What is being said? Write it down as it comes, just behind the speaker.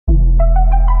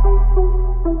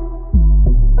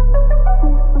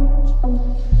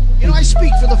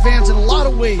fans in a lot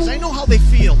of ways. I know how they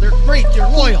feel. They're great. They're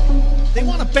loyal. They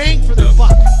want to bang for their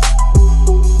buck.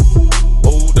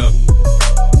 Hold up.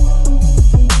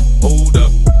 Hold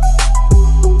up.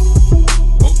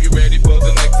 Hope you're ready for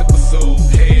the next episode.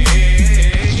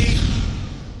 Hey.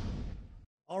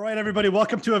 All right, everybody.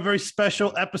 Welcome to a very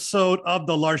special episode of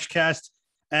the LarschCast.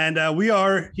 And we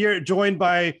are here joined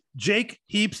by Jake,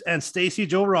 Heaps, and Stacy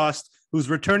Jo Rost, who's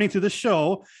returning to the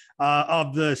show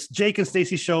of the Jake and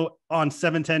Stacy Show on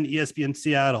 710 ESPN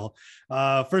Seattle.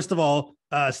 First of all,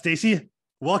 Stacy,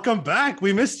 welcome back.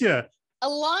 We missed you. A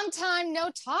long time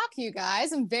no talk, you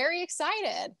guys. I'm very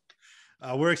excited.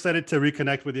 We're excited to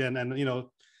reconnect with you and you know,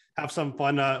 have some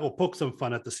fun. We'll poke some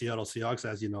fun at the Seattle Seahawks,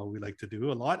 as you know, we like to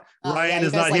do a lot. Ryan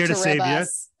is not here to save you.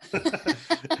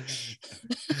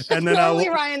 And then only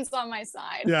Ryan's on my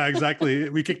side. Yeah, exactly.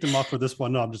 We kicked him off for this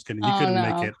one. No, I'm just kidding. He couldn't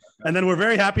make it. And then we're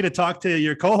very happy to talk to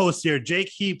your co-host here, Jake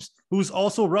Heaps, who's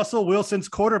also Russell Wilson's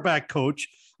quarterback coach.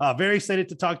 Very excited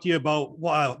to talk to you about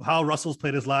how Russell's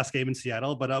played his last game in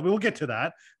Seattle, but we will get to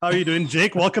that. How are you doing,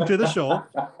 Jake? Welcome to the show.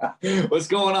 What's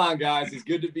going on, guys? It's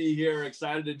good to be here.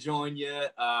 Excited to join you.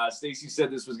 Stacy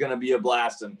said this was going to be a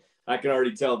blast, and I can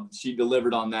already tell she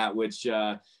delivered on that, which,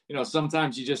 you know,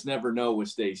 sometimes you just never know with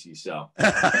Stacy. So,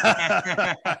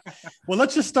 well,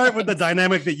 let's just start with the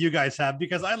dynamic that you guys have,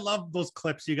 because I love those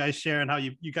clips you guys share and how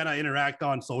you kind of interact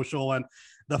on social and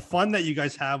the fun that you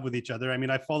guys have with each other. I mean,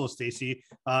 I follow Stacy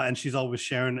and she's always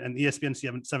sharing, and ESPN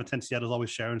 710 Seattle is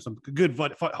always sharing some good,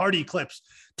 hearty clips.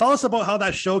 Tell us about how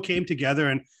that show came together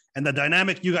and the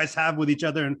dynamic you guys have with each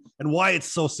other and why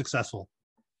it's so successful.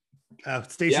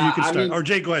 Stacy, you can start. Or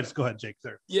Jake, go ahead, Jake.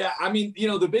 Sir. Yeah, I mean, you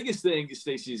know, the biggest thing is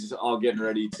Stacy's all getting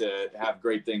ready to have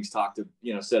great things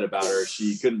said about her.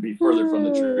 She couldn't be further from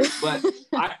the truth. But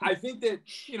I think that,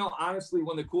 you know, honestly,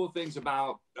 one of the cool things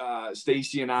about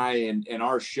Stacy and I and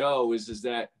our show is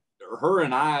that her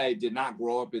and I did not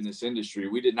grow up in this industry.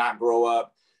 We did not grow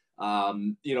up,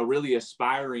 you know, really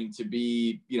aspiring to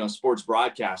be, you know, sports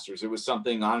broadcasters. It was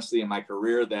something, honestly, in my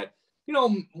career that, you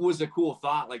know, was a cool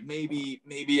thought. Like maybe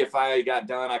if I got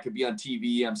done, I could be on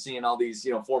TV. I'm seeing all these,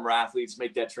 you know, former athletes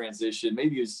make that transition.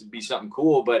 Maybe it would be something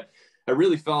cool, but I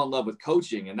really fell in love with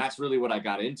coaching, and that's really what I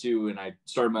got into. And I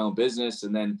started my own business,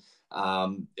 and then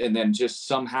just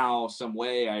somehow, some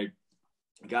way, I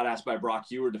got asked by Brock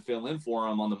Heward to fill in for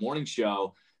him on the morning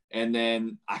show. And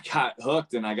then I got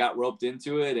hooked and I got roped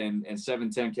into it, and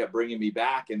 710 kept bringing me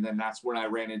back. And then that's when I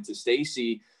ran into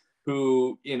Stacy,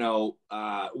 who, you know,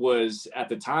 was at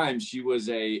the time, she was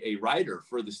a writer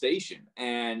for the station.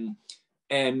 And,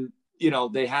 you know,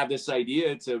 they had this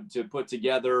idea to put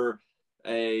together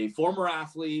a former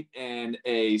athlete and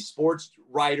a sports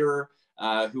writer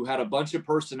who had a bunch of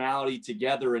personality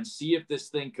together and see if this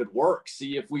thing could work,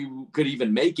 see if we could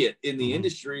even make it in the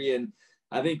industry. And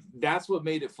I think that's what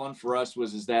made it fun for us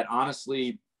is that,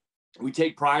 honestly, we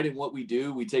take pride in what we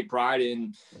do. We take pride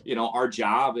in, you know, our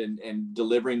job and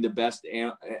delivering the best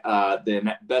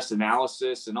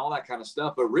analysis and all that kind of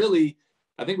stuff. But really,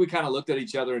 I think we kind of looked at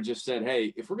each other and just said,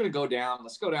 hey, if we're going to go down,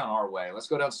 let's go down our way. Let's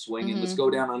go down swinging. Let's go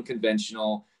down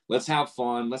unconventional. Let's have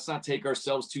fun. Let's not take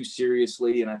ourselves too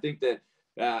seriously. And I think that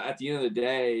at the end of the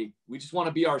day, we just want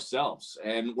to be ourselves,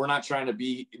 and we're not trying to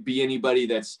be anybody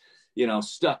that's, you know,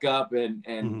 stuck up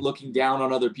and looking down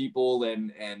on other people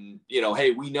and, you know,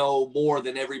 hey, we know more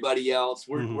than everybody else.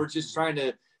 We're just trying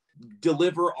to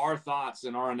deliver our thoughts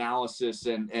and our analysis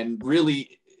and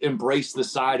really embrace the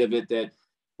side of it that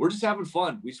we're just having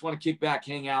fun. We just want to kick back,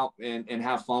 hang out and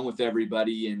have fun with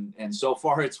everybody. And so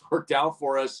far it's worked out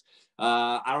for us.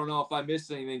 I don't know if I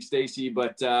missed anything, Stacy,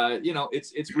 but you know,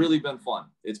 it's really been fun.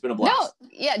 It's been a blast. No,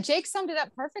 yeah, Jake summed it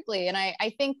up perfectly. And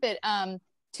I think that,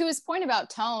 to his point about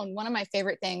tone, one of my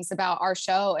favorite things about our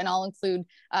show, and I'll include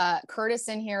Curtis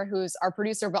in here, who's our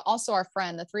producer, but also our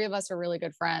friend. The three of us are really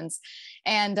good friends,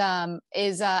 and I'm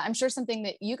sure something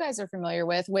that you guys are familiar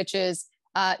with, which is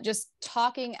just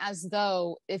talking as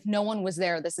though if no one was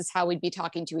there, this is how we'd be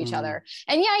talking to each other.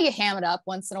 And yeah, you ham it up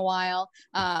once in a while,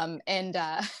 but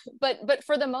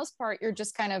for the most part, you're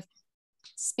just kind of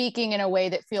speaking in a way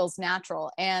that feels natural.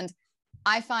 And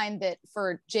I find that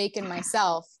for Jake and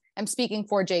myself, I'm speaking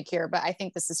for Jake here, but I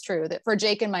think this is true, that for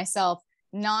Jake and myself,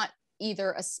 not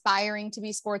either aspiring to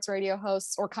be sports radio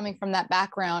hosts or coming from that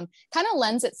background kind of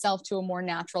lends itself to a more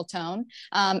natural tone.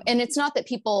 And it's not that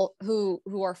people who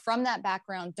are from that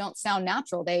background don't sound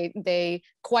natural. They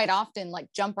quite often like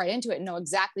jump right into it and know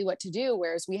exactly what to do.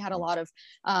 Whereas we had a lot of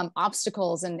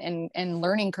obstacles and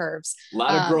learning curves. A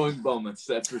lot of growing moments.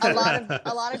 That's for sure.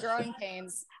 A lot of growing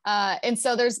pains. And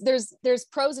so there's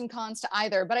pros and cons to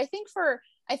either, but I think for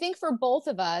both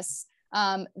of us,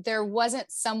 there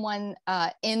wasn't someone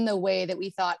in the way that we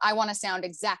thought, I want to sound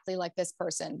exactly like this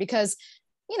person, because,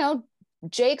 you know,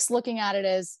 Jake's looking at it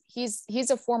as he's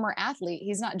a former athlete.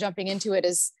 He's not jumping into it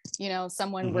as, you know,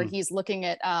 someone where he's looking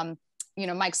at, you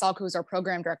know, Mike Salk, who's our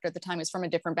program director at the time, is from a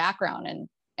different background.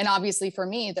 And obviously for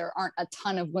me, there aren't a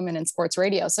ton of women in sports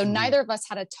radio. So neither of us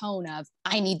had a tone of,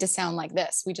 I need to sound like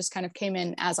this. We just kind of came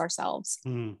in as ourselves.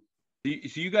 So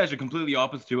you guys are completely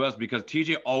opposite to us, because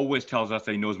TJ always tells us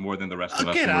that he knows more than the rest of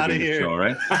us. Get out of here. Show,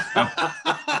 right?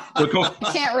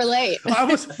 Can't relate. I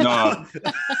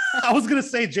was gonna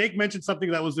say Jake mentioned something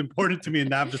that was important to me,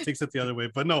 and Nav just takes it the other way.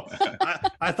 But no,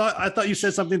 I thought you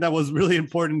said something that was really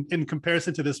important in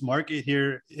comparison to this market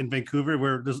here in Vancouver,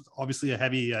 where there's obviously a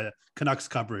heavy Canucks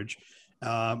coverage.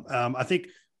 I think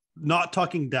not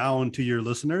talking down to your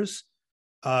listeners.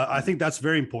 I think that's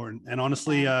very important. And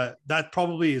honestly, that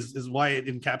probably is why it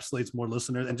encapsulates more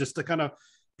listeners, and just to kind of,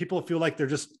 people feel like they're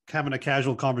just having a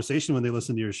casual conversation when they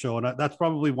listen to your show. And that's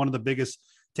probably one of the biggest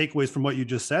takeaways from what you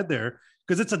just said there,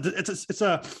 because it's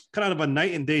a kind of a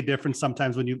night and day difference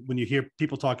sometimes when you hear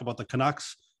people talk about the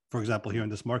Canucks, for example, here in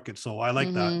this market. So I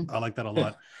like that. I like that a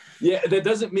lot. Yeah, that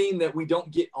doesn't mean that we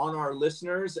don't get on our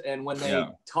listeners, and when they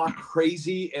talk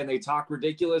crazy and they talk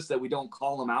ridiculous, that we don't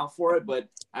call them out for it. But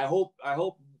I hope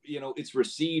you know, it's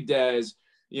received as,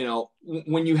 you know,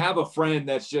 when you have a friend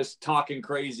that's just talking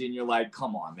crazy and you're like,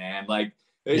 come on, man, like,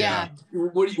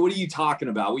 what are you talking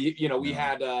about? We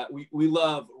had we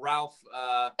love Ralph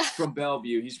from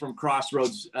Bellevue. He's from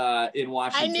Crossroads in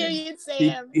Washington. I knew you'd say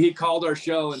him. He called our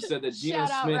show and said that Geno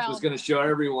Smith was going to show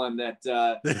everyone that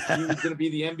he was going to be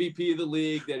the MVP of the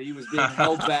league, that he was being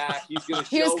held back. He's going to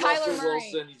show Russell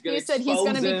Wilson. He said he's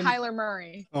going to be Kyler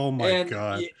Murray. Oh my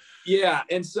God. Yeah.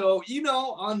 And so, you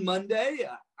know, on Monday,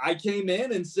 I came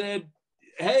in and said,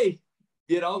 hey,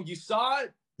 you know, you saw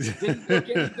it. Didn't look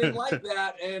anything like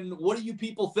that. And what are you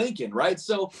people thinking? Right.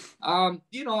 So,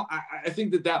 you know, I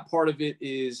think that part of it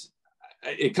is,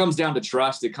 it comes down to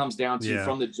trust. It comes down to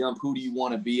from the jump, who do you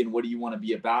want to be and what do you want to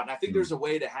be about? And I think there's a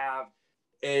way to have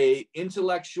a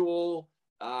intellectual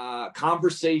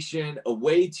conversation, a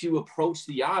way to approach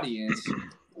the audience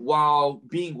while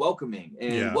being welcoming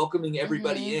and welcoming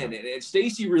everybody in. And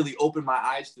Stacy really opened my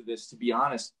eyes to this, to be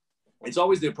honest. It's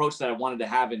always the approach that I wanted to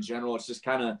have in general. It's just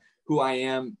kind of who I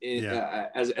am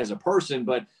as a person.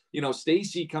 But, you know,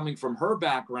 Stacy, coming from her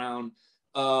background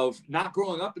of not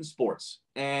growing up in sports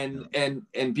and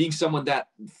being someone that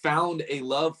found a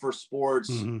love for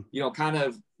sports, you know, kind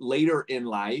of later in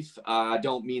life. I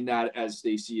don't mean that as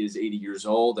Stacy is 80 years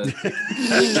old.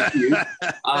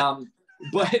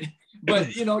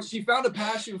 But, you know, she found a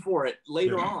passion for it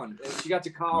later on. She got to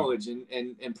college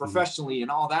and professionally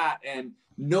and all that. And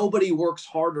nobody works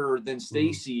harder than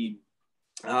Stacy.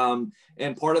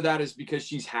 And part of that is because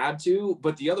she's had to,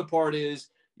 but the other part is,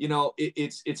 you know,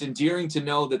 it's endearing to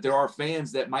know that there are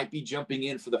fans that might be jumping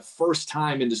in for the first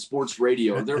time into sports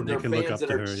radio. They're fans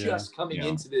that are just coming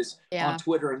into this on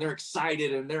Twitter, and they're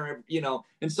excited, and they're, you know,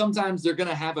 and sometimes they're going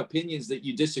to have opinions that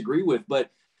you disagree with, but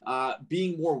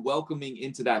being more welcoming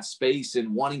into that space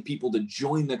and wanting people to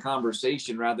join the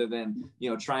conversation rather than, you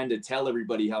know, trying to tell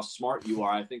everybody how smart you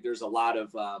are. I think there's a lot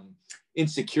of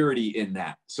insecurity in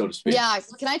that, so to speak. Yeah.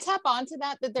 Can I tap onto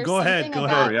that? That there's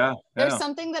there's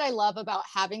something that I love about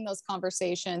having those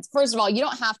conversations. First of all, you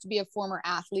don't have to be a former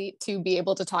athlete to be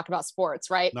able to talk about sports,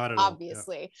 right? Not at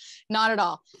Obviously, not at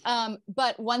all.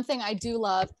 But one thing I do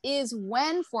love is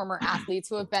when former athletes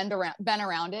who have been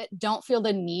around it don't feel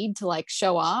the need to like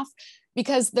show off,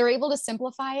 because they're able to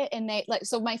simplify it. And they like,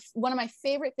 so one of my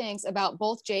favorite things about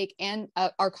both Jake and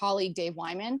our colleague, Dave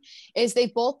Wyman, is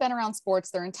they've both been around sports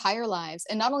their entire lives.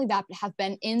 And not only that, but have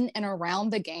been in and around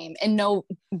the game and know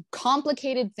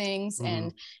complicated things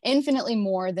and infinitely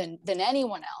more than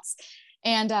anyone else.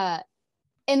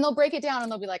 And they'll break it down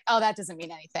and they'll be like, oh, that doesn't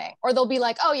mean anything. Or they'll be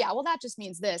like, oh yeah, well, that just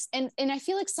means this. And I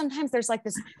feel like sometimes there's like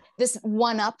this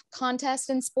one-up contest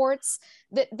in sports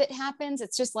that happens.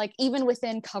 It's just like, even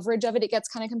within coverage of it, it gets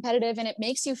kind of competitive, and it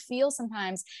makes you feel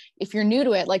sometimes, if you're new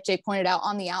to it, like Jake pointed out,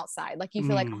 on the outside, like you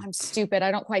feel like, oh, I'm stupid.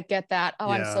 I don't quite get that. Oh,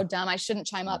 I'm so dumb. I shouldn't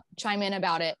chime in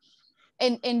about it.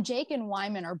 And Jake and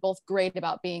Wyman are both great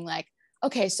about being like,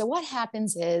 okay, so what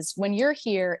happens is when you're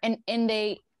here and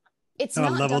it's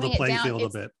not level the playing down. field a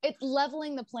bit. It's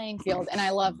leveling the playing field. And I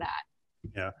love that.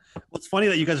 Yeah. Well, it's funny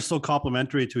that you guys are so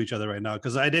complimentary to each other right now,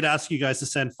 because I did ask you guys to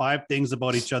send 5 things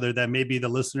about each other that maybe the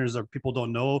listeners or people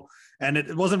don't know. And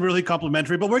it wasn't really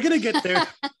complimentary, but we're going to get there.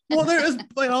 Well, there is,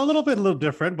 you know, a little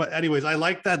different. But anyways, I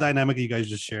like that dynamic you guys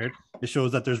just shared. It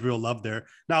shows that there's real love there.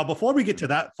 Now, before we get to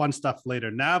that fun stuff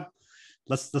later, Nav,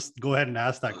 let's go ahead and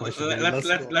ask that question.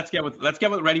 Let's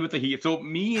get ready with the heat. So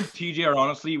me and TJ are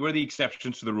honestly, we're the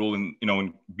exceptions to the rule in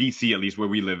BC, at least where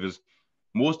we live, is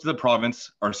most of the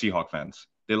province are Seahawk fans.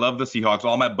 They love the Seahawks.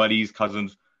 All my buddies,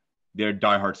 cousins, they're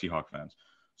diehard Seahawk fans.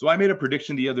 So I made a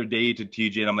prediction the other day to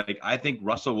TJ, and I'm like, I think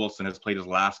Russell Wilson has played his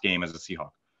last game as a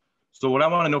Seahawk. So what I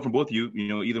want to know from both of you,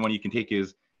 either one you can take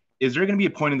is there going to be a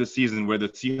point in the season where the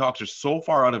Seahawks are so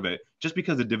far out of it, just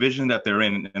because the division that they're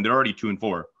in, and they're already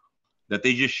 2-4, that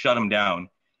they just shut him down?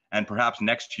 And perhaps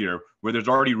next year, where there's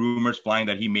already rumors flying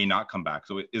that he may not come back.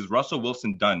 So is Russell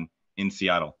Wilson done in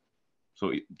Seattle?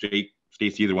 So Jake,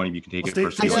 Stacy, either one of you can take it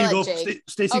first.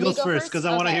 Stacy goes first because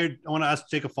I want to ask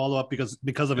Jake a follow up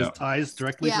because of his ties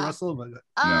directly to Russell. But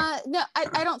no,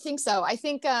 I don't think so. I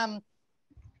think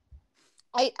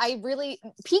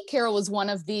Pete Carroll was one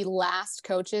of the last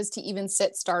coaches to even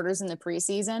sit starters in the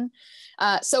preseason.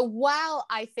 So while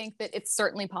I think that it's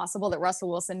certainly possible that Russell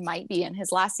Wilson might be in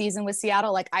his last season with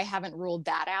Seattle, like I haven't ruled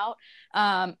that out.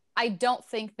 I don't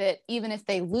think that even if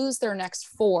they lose their next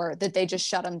 4, that they just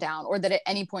shut him down, or that at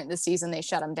any point in the season they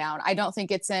shut him down. I don't think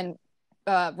it's in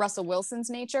Russell Wilson's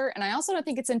nature. And I also don't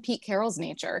think it's in Pete Carroll's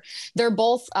nature. They're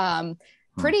both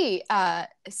pretty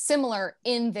similar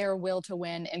in their will to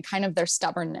win and kind of their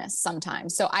stubbornness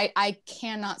sometimes. So I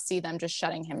cannot see them just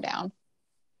shutting him down.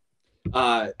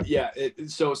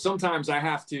 So sometimes I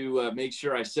have to make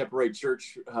sure I separate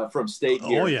church from state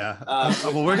here. Oh yeah.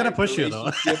 Well, we're gonna push you though.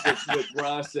 with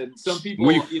Russ and some people.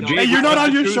 Hey, you're not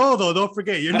on your show though. Don't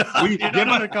forget. You're not.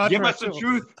 Give us the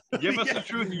truth. Give us the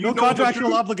truth. No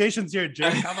contractual obligations here,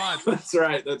 Jake. Come on. That's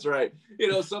right.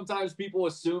 Sometimes people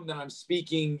assume that I'm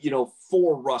speaking,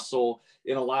 for Russell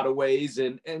in a lot of ways,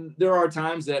 and there are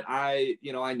times that I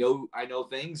know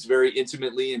things very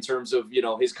intimately in terms of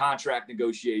his contract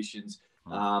negotiations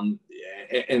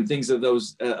and things of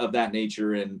that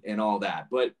nature and all that.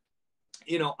 But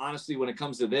honestly, when it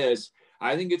comes to this,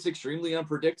 I think it's extremely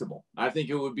unpredictable. I think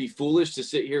it would be foolish to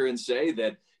sit here and say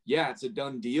that it's a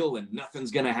done deal and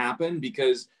nothing's going to happen,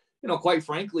 because quite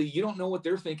frankly, you don't know what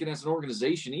they're thinking as an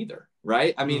organization either,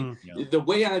 right? I mean, the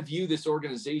way I view this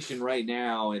organization right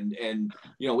now, and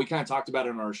we kind of talked about it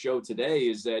on our show today,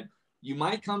 is that you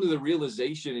might come to the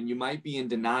realization, and you might be in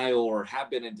denial or have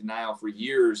been in denial for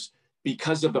years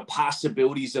because of the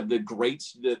possibilities of the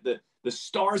greats, the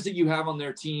stars that you have on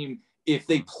their team. If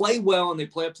they play well and they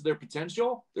play up to their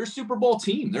potential, they're a Super Bowl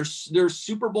team. They're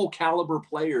Super Bowl caliber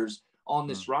players on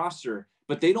this roster,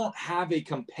 but they don't have a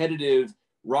competitive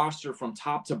roster from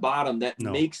top to bottom that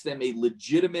makes them a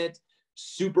legitimate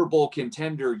Super Bowl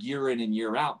contender year in and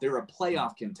year out. They're a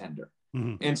playoff contender.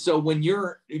 And so when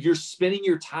you're spinning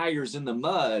your tires in the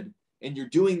mud and you're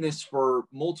doing this for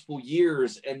multiple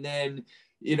years, and then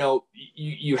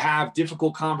you have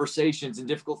difficult conversations and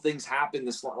difficult things happen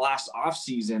this last off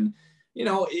season,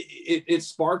 it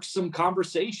sparks some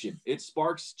conversation. It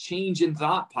sparks change in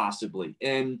thought possibly.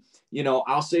 And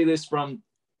I'll say this from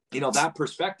that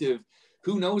perspective.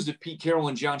 Who knows if Pete Carroll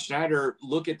and John Schneider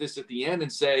look at this at the end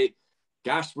and say,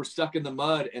 gosh, we're stuck in the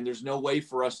mud and there's no way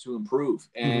for us to improve.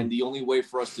 And the only way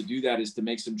for us to do that is to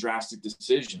make some drastic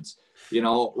decisions.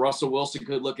 Russell Wilson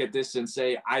could look at this and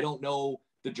say, I don't know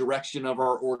the direction of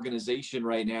our organization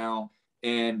right now,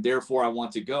 and therefore I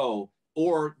want to go.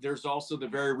 Or there's also the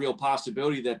very real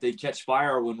possibility that they catch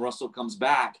fire when Russell comes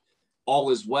back,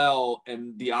 all is well,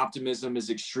 and the optimism is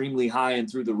extremely high and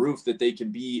through the roof that they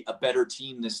can be a better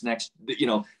team this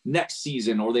next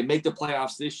season, or they make the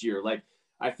playoffs this year. Like,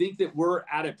 I think that we're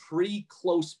at a pretty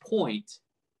close point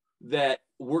that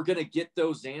we're going to get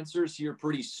those answers here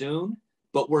pretty soon,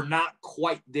 but we're not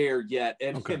quite there yet.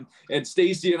 And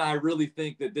Stacy and I really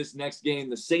think that this next game,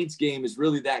 the Saints game, is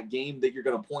really that game that you're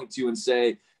going to point to and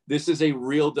say, this is a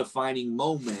real defining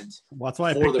moment for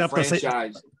the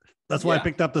franchise. That's why I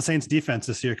picked up the Saints defense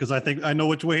this year, because I know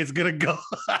which way it's gonna go.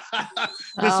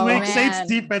 This week, Saints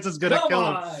defense is gonna kill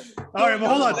them. All right, but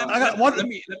hold on. I got one. Let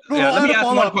me ask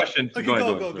one question. Okay,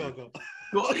 go.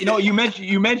 Well, you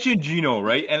mentioned Geno,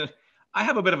 right? And I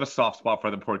have a bit of a soft spot for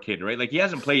the poor kid, right? Like, he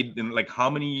hasn't played in like how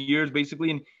many years,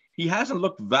 basically, and he hasn't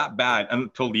looked that bad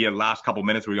until the last couple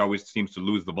minutes where he always seems to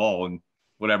lose the ball and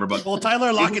whatever. But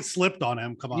Tyler Lockett slipped on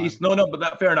him. Come on. But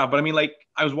that fair enough. But I mean, like,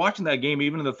 I was watching that game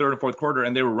even in the third and fourth quarter,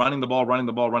 and they were running the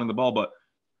ball. But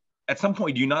at some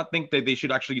point, do you not think that they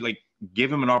should actually like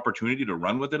give him an opportunity to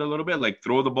run with it a little bit, like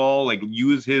throw the ball, like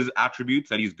use his attributes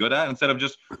that he's good at, instead of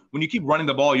just when you keep running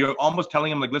the ball, you're almost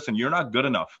telling him like, listen, you're not good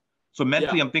enough. So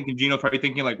mentally, I'm thinking Geno's probably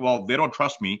thinking like, well, they don't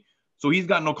trust me, so he's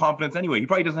got no confidence anyway. He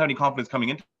probably doesn't have any confidence coming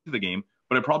into the game,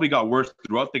 but it probably got worse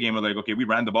throughout the game. Like, okay, we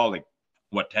ran the ball like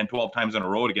 10, 12 times in a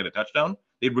row to get a touchdown.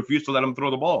 They'd refuse to let him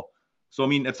throw the ball. So, I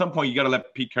mean, at some point, you got to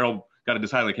let Pete Carroll got to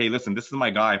decide like, hey, listen, this is my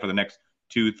guy for the next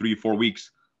 2, 3, 4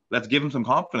 weeks. Let's give him some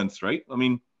confidence, right? I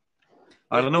mean,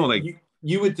 I don't know, like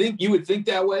you would think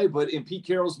that way, but in Pete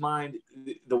Carroll's mind,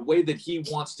 the way that he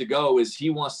wants to go is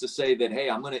he wants to say that, hey,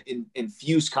 I'm going to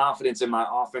infuse confidence in my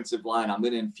offensive line. I'm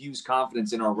going to infuse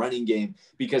confidence in our running game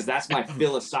because that's my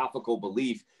philosophical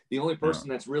belief. The only person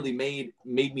that's really made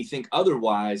me think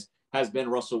otherwise has been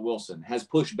Russell Wilson, has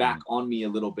pushed back on me a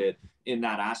little bit in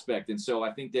that aspect. And so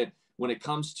I think that when it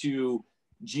comes to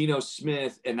Geno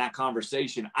Smith and that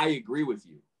conversation, I agree with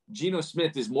you. Geno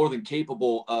Smith is more than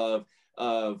capable of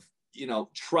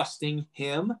trusting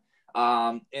him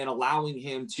and allowing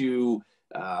him to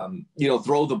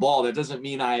throw the ball. That doesn't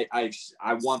mean I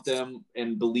want them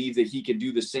and believe that he can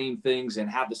do the same things and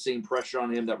have the same pressure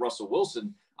on him that Russell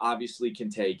Wilson obviously can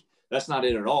take. That's not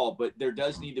it at all. But there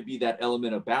does need to be that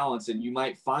element of balance. And you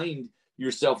might find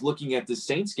yourself looking at the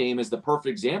Saints game as the perfect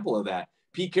example of that.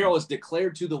 Pete Carroll has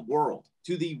declared to the world,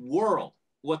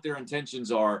 what their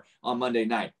intentions are on Monday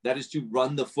night. That is to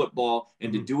run the football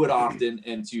and to do it often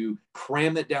and to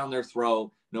cram it down their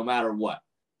throat no matter what.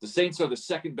 The Saints are the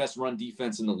second best run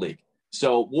defense in the league.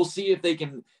 So we'll see if they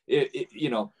can,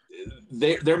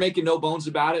 they're making no bones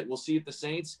about it. We'll see if the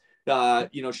Saints,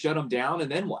 shut them down,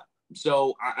 and then what?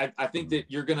 So I think that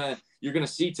you're gonna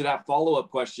see, to that follow-up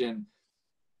question,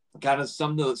 kind of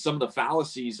some of the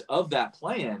fallacies of that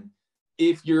plan.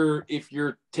 If you're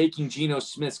taking Geno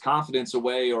Smith's confidence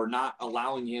away or not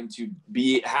allowing him to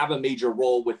have a major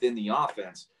role within the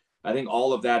offense, I think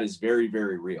all of that is very,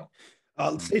 very real.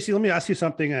 Stacy, let me ask you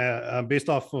something based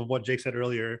off of what Jake said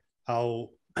earlier, how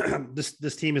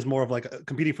this team is more of like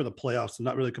competing for the playoffs and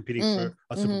not really competing for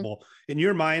a Super Bowl. In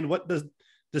your mind, what does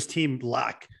this team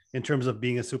lack in terms of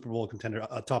being a Super Bowl contender,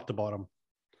 top to bottom?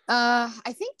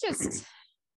 I think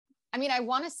I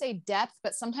want to say depth,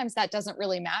 but sometimes that doesn't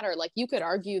really matter. Like, you could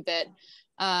argue that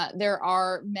there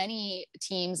are many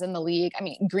teams in the league. I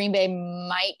mean, Green Bay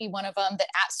might be one of them that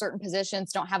at certain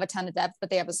positions don't have a ton of depth, but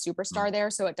they have a superstar there,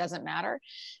 so it doesn't matter.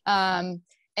 And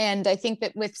I think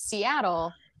that with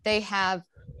Seattle, they have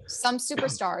some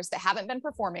superstars that haven't been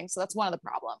performing. So that's one of the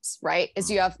problems, right? Is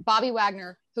you have Bobby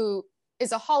Wagner, who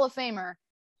is a Hall of Famer.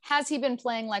 Has he been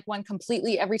playing like one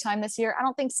completely every time this year? I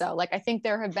don't think so. Like, I think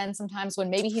there have been some times when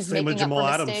maybe he's making up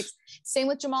for mistakes. Same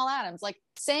with Jamal Adams. Like,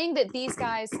 saying that these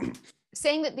guys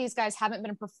haven't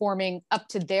been performing up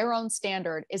to their own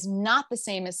standard is not the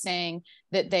same as saying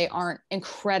that they aren't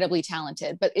incredibly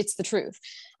talented, but it's the truth.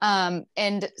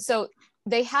 And so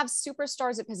they have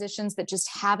superstars at positions that just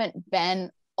haven't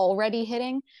been already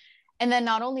hitting. And then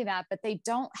not only that, but they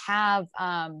don't have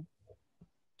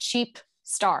cheap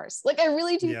stars. Like, I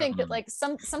really do think that, like,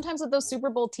 sometimes with those Super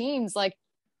Bowl teams, like,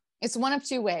 it's one of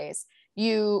two ways.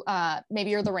 You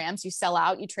maybe you're the Rams, you sell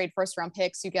out, you trade first round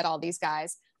picks, you get all these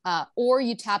guys, or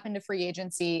you tap into free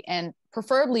agency and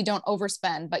preferably don't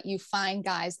overspend, but you find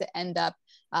guys that end up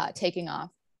taking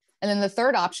off. And then the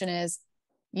third option is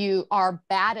you are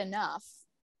bad enough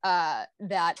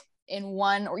that in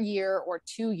 1 year or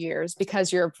 2 years,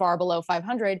 because you're far below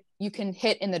 500, you can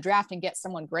hit in the draft and get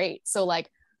someone great. So, like,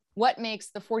 what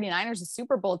makes the 49ers a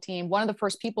Super Bowl team? One of the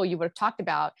first people you would have talked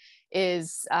about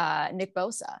is Nick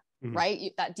Bosa,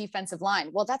 right? That defensive line.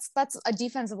 Well, that's a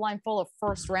defensive line full of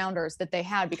first rounders that they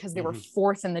had because they were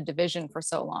fourth in the division for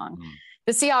so long.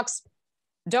 The Seahawks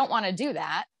don't want to do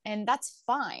that, and that's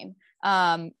fine.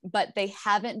 But they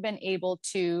haven't been able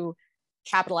to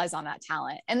capitalize on that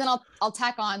talent. And then I'll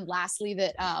tack on lastly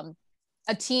that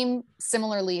a team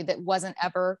similarly that wasn't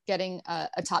ever getting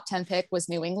a top 10 pick was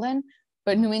New England.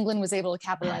 But New England was able to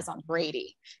capitalize on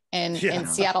Brady, and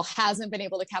Seattle hasn't been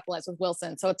able to capitalize with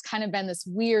Wilson. So it's kind of been this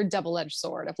weird double-edged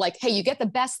sword of like, hey, you get the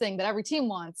best thing that every team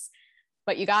wants,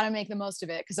 but you got to make the most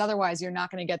of it, because otherwise you're not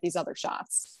going to get these other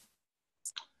shots.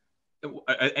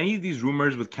 Any of these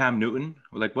rumors with Cam Newton,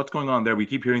 like, what's going on there? We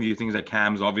keep hearing these things that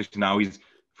Cam's obviously now he's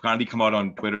finally come out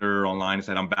on Twitter, online, and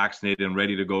said, I'm vaccinated and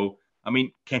ready to go. I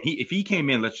mean, if he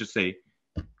came in, let's just say,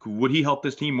 would he help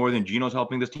this team more than Geno's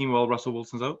helping this team while Russell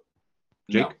Wilson's out?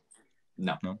 Jake?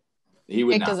 No. He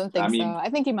would Jake not. Doesn't think so. I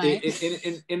think he might.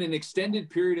 In an extended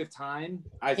period of time,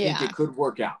 I think it could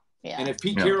work out. Yeah. And if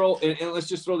Pete Carroll, and let's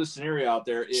just throw this scenario out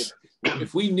there,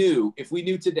 if we knew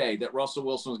today that Russell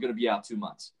Wilson was going to be out 2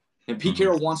 months, and Pete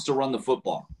Carroll wants to run the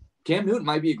football, Cam Newton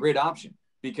might be a great option,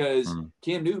 because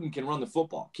Cam Newton can run the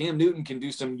football. Cam Newton can do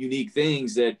some unique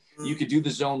things that you could do the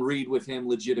zone read with him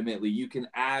legitimately. You can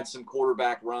add some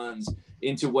quarterback runs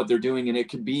into what they're doing, and it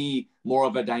could be more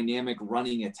of a dynamic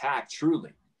running attack, truly.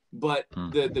 But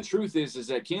the truth is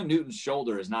that Cam Newton's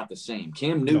shoulder is not the same.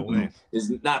 Cam Newton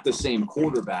is not the same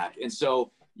quarterback. And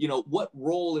so you know, what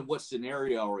role and what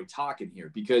scenario are we talking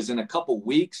here? Because in a couple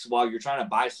weeks, while you're trying to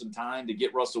buy some time to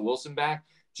get Russell Wilson back,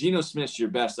 Geno Smith's your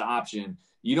best option.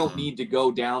 You don't need to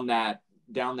go down that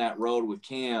road with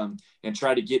Cam and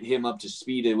try to get him up to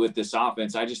speed with this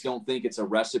offense. I just don't think it's a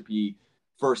recipe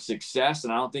for success,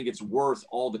 and I don't think it's worth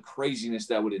all the craziness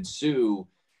that would ensue.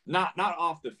 Not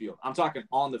off the field. I'm talking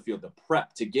on the field, the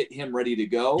prep to get him ready to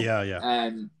go.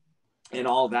 And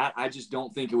all that. I just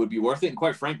don't think it would be worth it. And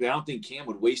quite frankly, I don't think Cam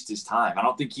would waste his time. I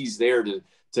don't think he's there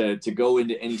to go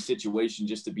into any situation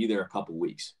just to be there a couple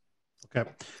weeks. Okay.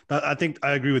 I think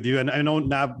I agree with you. And I know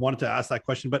Nav wanted to ask that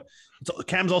question, but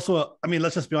Cam's also, I mean,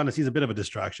 let's just be honest, he's a bit of a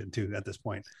distraction too at this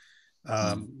point.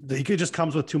 He just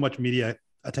comes with too much media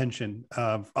attention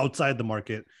outside the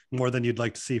market, more than you'd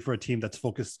like to see for a team that's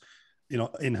focused, you know,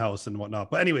 in-house and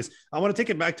whatnot. But anyways, I want to take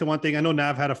it back to one thing. I know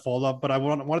Nav had a follow-up, but I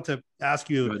wanted to ask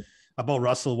you about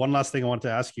Russell. One last thing I wanted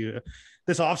to ask you.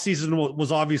 This offseason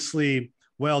was obviously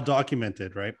well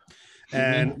documented, right?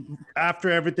 And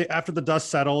after the dust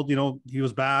settled, you know, he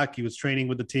was back, he was training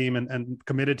with the team and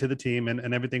committed to the team,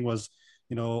 and everything was,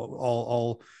 you know,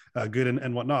 all good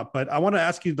and whatnot. But I want to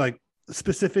ask you, like,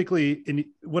 specifically in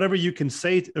whatever you can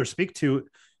say or speak to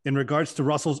in regards to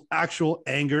Russell's actual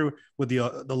anger with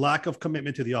the lack of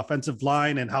commitment to the offensive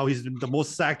line and how he's the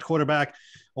most sacked quarterback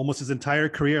almost his entire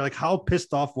career. Like, how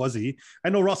pissed off was he? I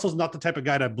know Russell's not the type of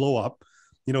guy to blow up.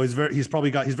 You know, he's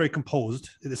very composed.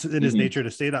 It's in his nature to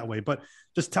stay that way. But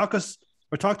just talk to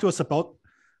us about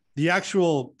the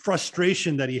actual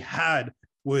frustration that he had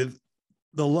with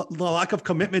the lack of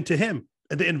commitment to him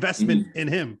and the investment in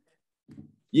him.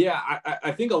 Yeah,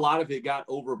 I think a lot of it got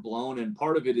overblown, and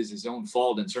part of it is his own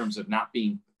fault in terms of not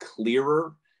being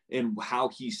clearer in how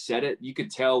he said it. You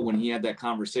could tell when he had that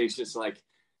conversation, it's like,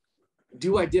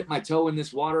 do I dip my toe in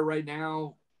this water right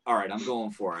now? All right, I'm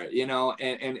going for it, you know,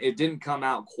 and it didn't come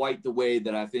out quite the way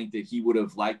that I think that he would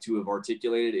have liked to have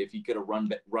articulated if he could have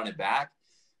run it back.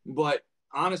 But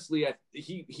honestly,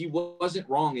 he wasn't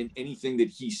wrong in anything that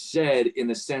he said, in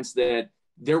the sense that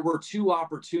there were two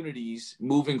opportunities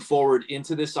moving forward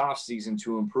into this offseason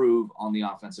to improve on the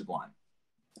offensive line,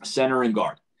 center and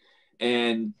guard.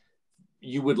 And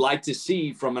you would like to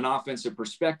see, from an offensive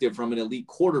perspective, from an elite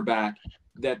quarterback,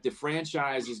 that the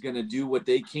franchise is going to do what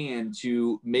they can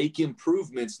to make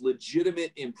improvements,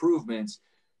 legitimate improvements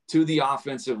to the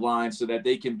offensive line so that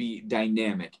they can be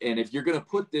dynamic. And if you're going to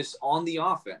put this on the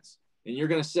offense and you're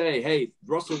going to say, hey,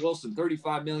 Russell Wilson,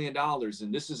 $35 million,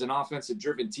 and this is an offensive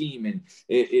driven team, and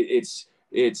it's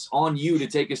on you to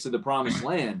take us to the promised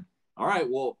land. All right,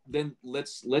 well, then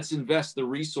let's invest the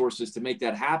resources to make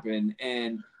that happen.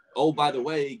 And oh, by the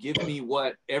way, give me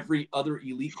what every other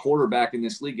elite quarterback in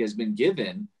this league has been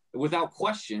given without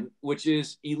question, which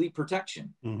is elite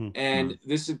protection. And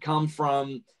this had come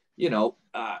from, you know,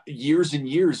 years and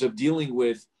years of dealing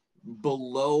with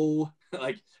below,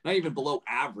 like not even below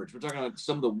average. We're talking about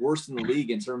some of the worst in the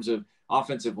league in terms of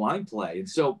offensive line play. And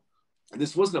so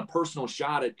this wasn't a personal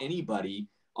shot at anybody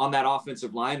on that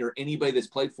offensive line or anybody that's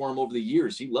played for him over the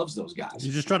years. He loves those guys.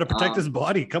 He's just trying to protect his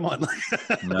body. Come on.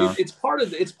 It's part of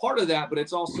that, but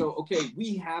it's also, okay,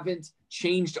 we haven't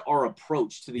changed our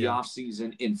approach to the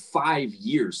offseason in 5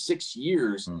 years, 6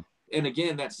 years. And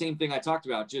again, that same thing I talked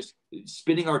about, just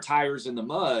spinning our tires in the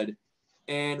mud.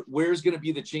 And where's going to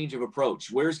be the change of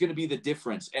approach? Where's going to be the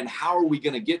difference? And how are we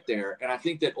going to get there? And I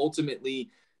think that ultimately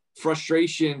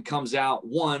frustration comes out,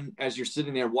 one, as you're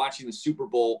sitting there watching the Super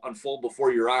Bowl unfold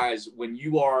before your eyes, when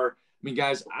you are, I mean,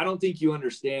 guys, I don't think you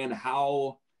understand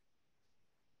how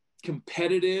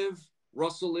competitive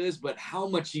Russell is, but how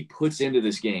much he puts into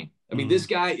this game. I mean, this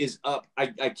guy is up. I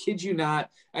kid you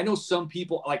not. I know some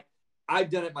people, like, I've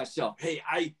done it myself. Hey,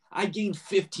 I gained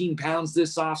 15 pounds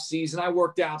this offseason. I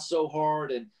worked out so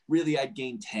hard, and really I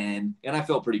gained 10, and I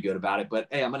felt pretty good about it. But,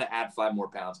 hey, I'm going to add 5 more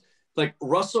pounds. Like,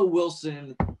 Russell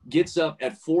Wilson gets up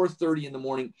at 4:30 in the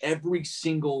morning every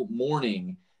single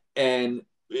morning, and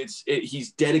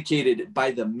he's dedicated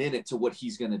by the minute to what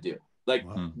he's going to do. Like,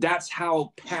 that's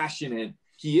how passionate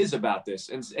he is about this.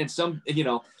 And some, you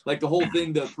know, like the whole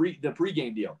thing, the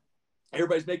pregame deal.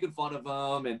 Everybody's making fun of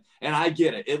him, and I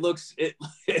get it. It looks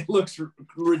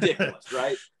ridiculous,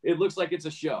 right? It looks like it's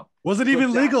a show. Wasn't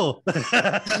even legal. We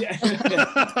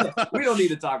don't need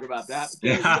to talk about that. We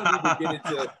don't need to get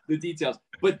into the details.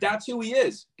 But that's who he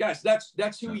is, guys.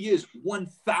 That's who he is,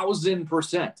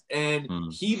 1,000%.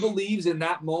 And he believes in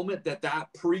that moment that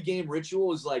pregame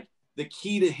ritual is like the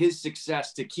key to his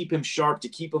success, to keep him sharp, to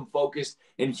keep him focused,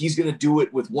 and he's going to do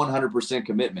it with 100%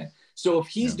 commitment. So if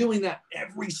he's doing that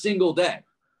every single day,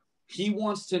 he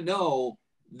wants to know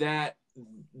that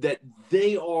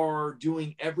they are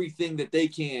doing everything that they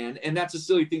can. And that's a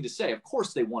silly thing to say. Of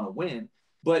course they want to win,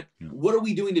 but what are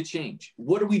we doing to change?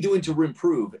 What are we doing to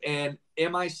improve? And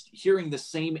am I hearing the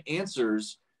same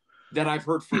answers that I've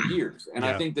heard for years? And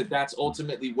I think that that's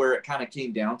ultimately where it kind of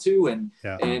came down to. And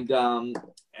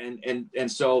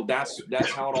so that's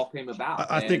how it all came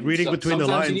about. I think reading between the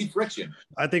lines, you need friction.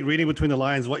 I think reading between the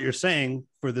lines, what you're saying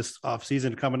for this off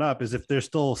season coming up is if they're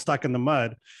still stuck in the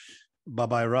mud,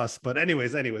 bye-bye Russ. But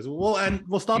anyways,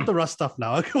 we'll stop the Russ stuff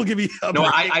now. We'll give you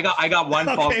I got one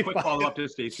quick follow-up to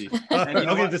Stacy.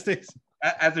 To Stacy.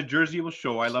 As a Jersey will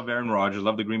show, I love Aaron Rodgers,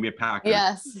 love the Green Bay Packers.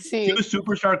 Yes. Two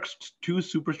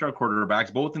superstar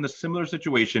quarterbacks, both in a similar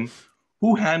situation.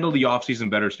 Who handled the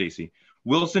offseason better, Stacy?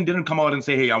 Wilson didn't come out and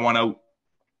say, hey, I want out.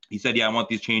 He said, yeah, I want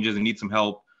these changes and need some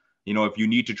help. If you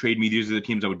need to trade me, these are the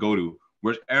teams I would go to.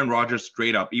 Whereas Aaron Rodgers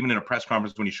straight up, even in a press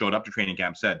conference when he showed up to training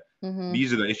camp, said,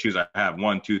 these are the issues I have.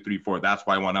 1, 2, 3, 4. That's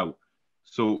why I want out.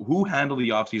 So who handled the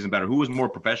offseason better? Who was more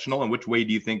professional? And which way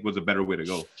do you think was a better way to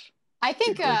go? I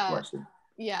think,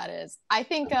 yeah, it is. I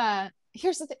think,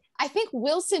 here's the thing. I think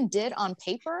Wilson did on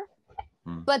paper,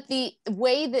 but the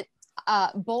way that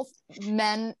both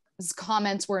men's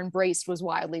comments were embraced was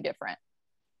wildly different.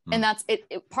 And that's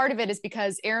it. Part of it is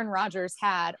because Aaron Rodgers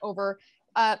had over,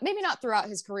 maybe not throughout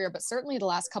his career, but certainly the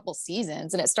last couple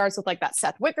seasons. And it starts with like that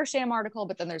Seth Wickersham article,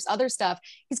 but then there's other stuff.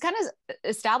 He's kind of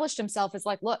established himself as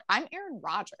like, look, I'm Aaron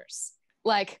Rodgers.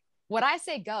 Like, what I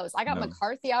say goes. I got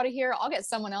McCarthy out of here. I'll get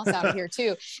someone else out of here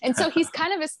too. And so he's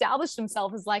kind of established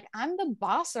himself as like, I'm the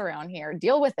boss around here.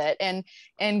 Deal with it.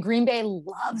 And Green Bay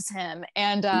loves him.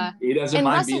 And he doesn't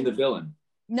mind being the villain.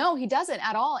 No, he doesn't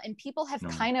at all. And people have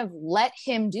kind of let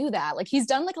him do that. Like he's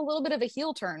done like a little bit of a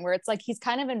heel turn where it's like he's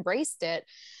kind of embraced it.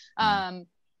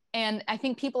 And I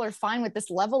think people are fine with this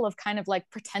level of kind of like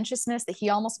pretentiousness that he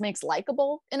almost makes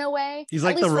likable in a way. He's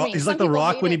like the Rock. He's like the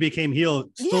Rock when he became heel,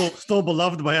 still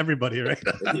beloved by everybody, right?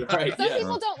 Right. Some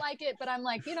people don't like it, but I'm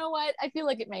like, you know what? I feel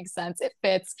like it makes sense. It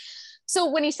fits. So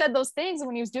when he said those things and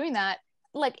when he was doing that,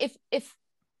 like if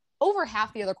over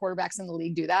half the other quarterbacks in the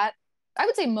league do that, I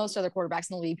would say most other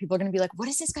quarterbacks in the league, people are going to be like, what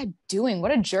is this guy doing?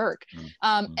 What a jerk.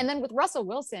 And then with Russell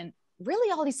Wilson, really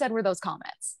all he said were those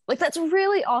comments. Like that's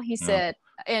really all he said.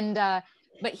 And,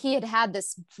 but he had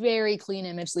this very clean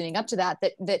image leading up to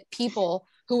that people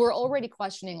who were already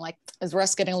questioning, like, is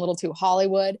Russ getting a little too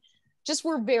Hollywood? Just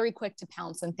were very quick to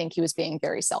pounce and think he was being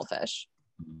very selfish.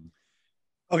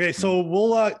 Okay. So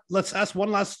we'll, let's ask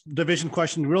one last division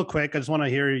question real quick. I just want to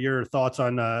hear your thoughts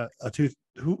on two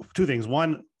things.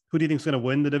 One, who do you think is going to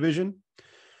win the division?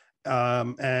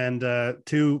 And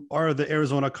two, are the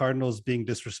Arizona Cardinals being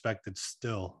disrespected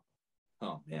still?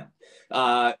 Oh, man.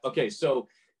 Okay, so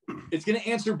it's going to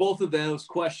answer both of those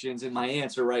questions in my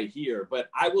answer right here. But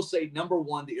I will say, number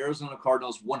one, the Arizona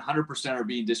Cardinals 100% are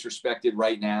being disrespected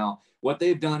right now. What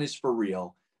they've done is for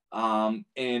real. And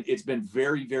it's been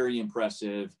very, very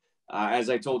impressive. As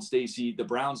I told Stacy, the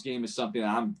Browns game is something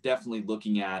that I'm definitely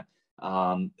looking at.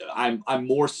 I'm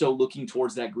more so looking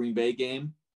towards that Green Bay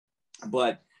game.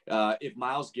 But if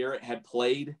Myles Garrett had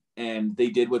played and they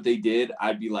did what they did,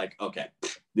 I'd be like, okay,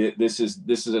 this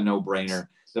is a no-brainer.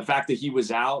 The fact that he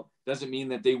was out doesn't mean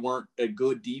that they weren't a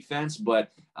good defense,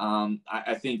 but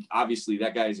I think obviously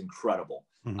that guy is incredible.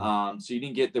 So you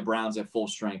didn't get the Browns at full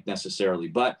strength necessarily,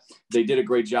 but they did a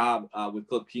great job with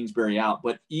Cliff Kingsbury out.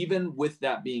 But even with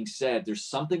that being said, there's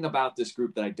something about this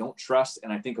group that I don't trust,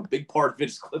 and I think a big part of it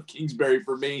is Cliff Kingsbury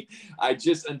for me.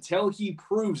 Until he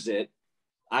proves it,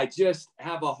 I just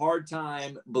have a hard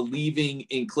time believing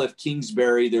in Cliff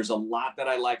Kingsbury. There's a lot that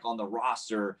I like on the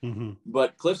roster,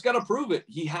 but Cliff's got to prove it.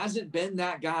 He hasn't been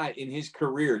that guy in his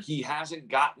career. He hasn't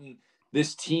gotten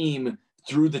this team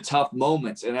through the tough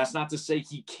moments. And that's not to say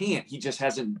he can't. He just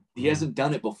hasn't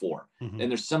done it before. And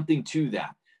there's something to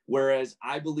that. Whereas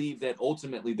I believe that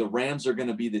ultimately the Rams are going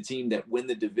to be the team that win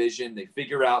the division. They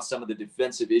figure out some of the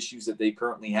defensive issues that they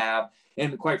currently have.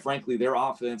 And quite frankly, their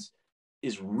offense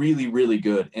is really, really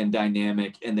good and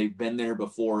dynamic, and they've been there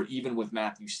before, even with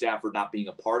Matthew Stafford not being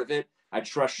a part of it. I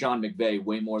trust Sean McVay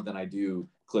way more than I do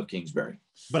Cliff Kingsbury.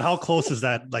 But how close is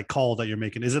that like call that you're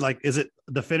making? Is it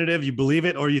definitive? You believe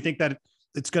it, or you think that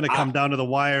it's going to come down to the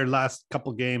wire last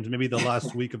couple games, maybe the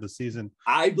last week of the season?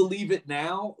 I believe it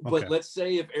now, but Okay. Let's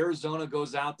say if Arizona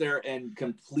goes out there and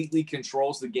completely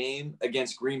controls the game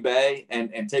against Green Bay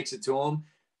and takes it to them,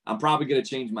 I'm probably going to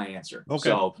change my answer. Okay.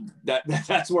 So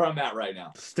that's where I'm at right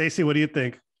now. Stacy, what do you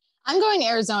think? I'm going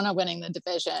Arizona winning the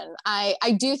division.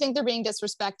 I do think they're being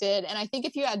disrespected. And I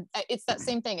think it's that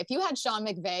same thing. If you had Sean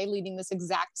McVay leading this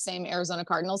exact same Arizona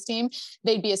Cardinals team,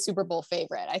 they'd be a Super Bowl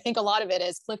favorite. I think a lot of it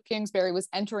is Cliff Kingsbury was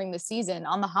entering the season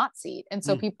on the hot seat. And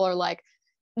so people are like,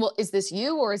 well, is this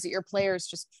you, or is it your players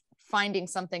just finding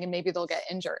something and maybe they'll get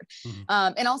injured?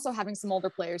 And also having some older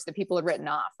players that people had written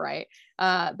off. Right.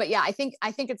 But yeah, I think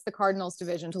it's the Cardinals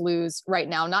division to lose right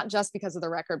now, not just because of the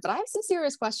record, but I have some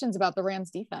serious questions about the Rams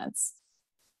defense.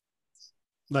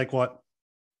 Like what?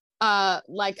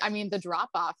 The drop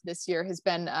off this year has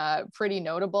been pretty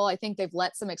notable. I think they've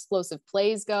let some explosive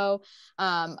plays go.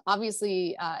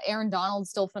 Obviously, Aaron Donald's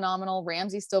still phenomenal.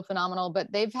 Ramsey's still phenomenal,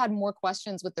 but they've had more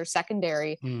questions with their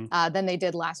secondary than they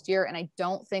did last year. And I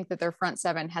don't think that their front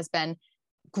seven has been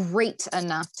great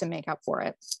enough to make up for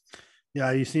it.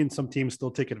 Yeah, you've seen some teams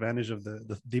still take advantage of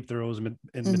the deep throws and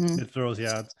mid throws.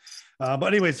 Yeah. But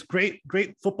anyways, great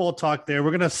football talk there. We're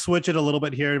going to switch it a little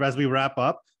bit here as we wrap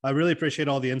up. I really appreciate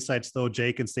all the insights, though,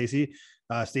 Jake and Stacy.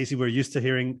 Stacy, we're used to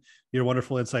hearing your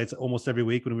wonderful insights almost every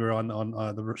week when we were on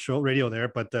the show radio there.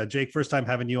 But Jake, first time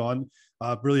having you on,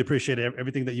 really appreciate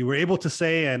everything that you were able to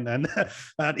say, and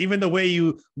even the way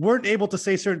you weren't able to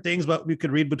say certain things, but we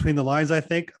could read between the lines, I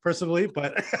think, personally.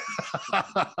 But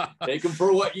take them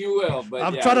for what you will. But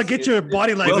I'm trying to get your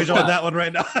body language on that one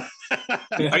right now.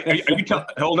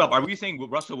 Hold up. Are we saying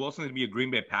Russell Wilson is going to be a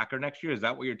Green Bay Packer next year? Is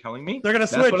that what you're telling me? They're going to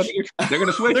switch. They're going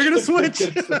to switch. They're going to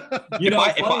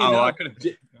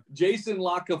switch. Jason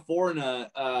LaCaforna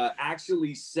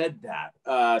actually said that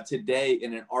today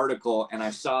in an article, and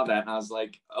I saw that, and I was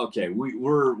like, okay,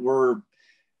 we're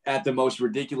at the most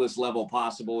ridiculous level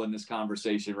possible in this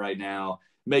conversation right now.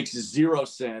 Makes zero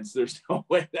sense. There's no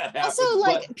way that happens. Also,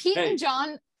 like Pete and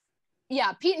John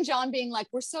being like,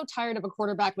 we're so tired of a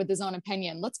quarterback with his own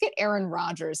opinion. Let's get Aaron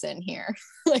Rodgers in here.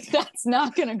 Like, that's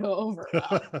not going to go over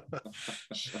well.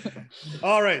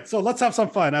 All right. So let's have some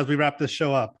fun as we wrap this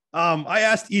show up. I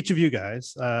asked each of you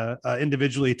guys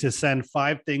individually to send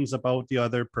 5 things about the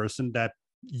other person that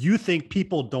you think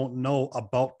people don't know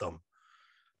about them.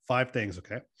 5 things.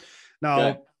 Okay. Now,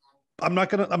 okay. I'm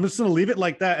just going to leave it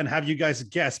like that and have you guys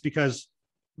guess, because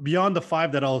beyond the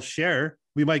 5 that I'll share,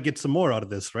 we might get some more out of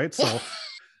this, right? So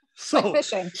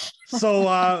fishing.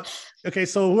 Okay.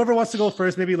 So whoever wants to go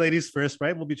first, maybe ladies first,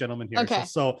 right? We'll be gentlemen here. Okay.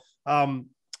 So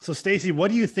Stacy, what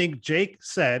do you think Jake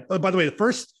said? Oh, by the way,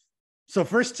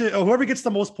 whoever gets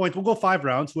the most points, we'll go 5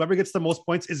 rounds. Whoever gets the most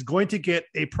points is going to get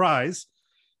a prize,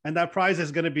 and that prize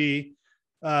is going to be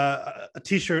a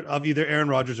T-shirt of either Aaron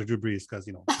Rodgers or Drew Brees, because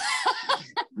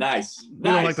Nice. We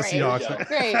don't like the Seahawks.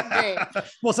 Great.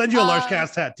 We'll send you a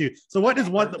LarschCast hat too. So what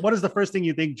is the first thing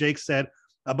you think Jake said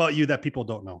about you that people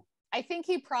don't know? I think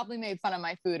he probably made fun of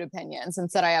my food opinions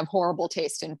and said I have horrible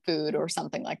taste in food or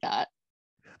something like that.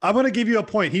 I'm going to give you a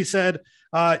point. He said,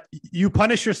 you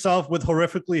punish yourself with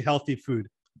horrifically healthy food.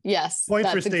 Yes. Point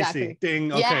for Stacy. Exactly.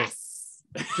 Ding. Okay. Yes.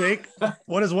 Jake,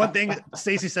 what is one thing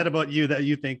Stacy said about you that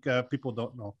you think people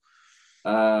don't know?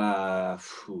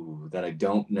 That I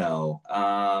don't know.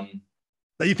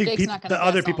 That you think that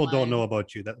other people don't know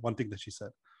about you. That one thing that she said.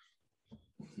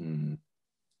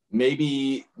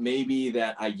 Maybe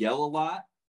that I yell a lot.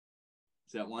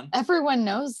 Is that one? Everyone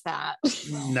knows that.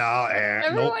 No,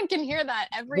 everyone can hear that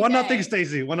every day. 1-0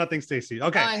 Stacy. 1-0 Stacy.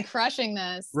 Okay. I'm crushing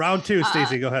this. Round 2,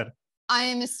 Stacy. Go ahead. I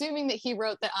am assuming that he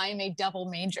wrote that I am a double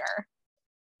major.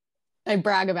 I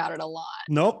brag about it a lot.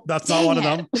 Nope, that's not one of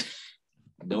them.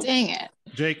 Nope. Dang it.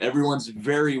 Jake. Everyone's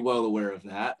very well aware of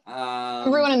that.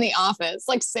 Everyone in the office,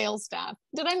 like sales staff.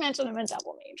 Did I mention I'm a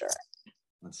double major?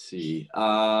 Let's see.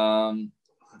 I'm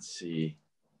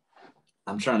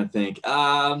trying to think.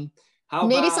 How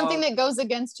maybe about something that goes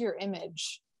against your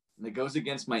image? That goes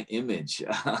against my image.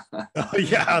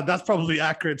 Yeah, that's probably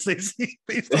accurate, Stacey.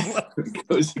 Based on what it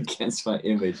goes against my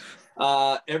image.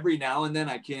 Every now and then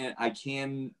I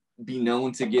can be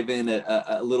known to give in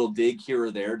a little dig here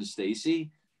or there to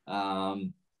Stacy.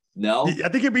 No, I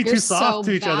think you'd be too soft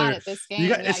to each other.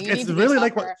 It's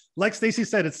really like Stacy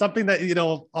said, it's something that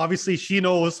obviously she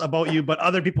knows about you, but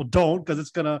other people don't, because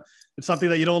it's something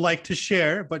that you don't like to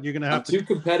share, but you're gonna have too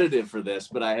competitive for this,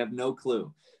 but I have no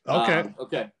clue. Okay.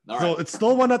 Okay. All right. So it's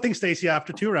still 1-0 Stacy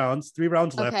after 2 rounds, 3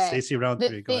 rounds left. Stacy round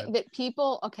 3. Go ahead. That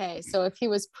people. Okay. So if he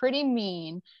was pretty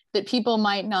mean, that people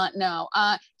might not know.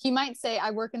 He might say,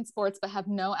 "I work in sports, but have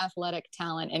no athletic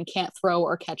talent and can't throw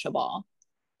or catch a ball."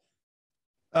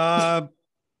 No.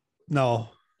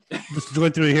 Just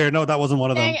going through here. No, that wasn't one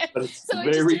of them. But it's so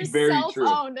very, very true.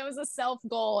 That was a self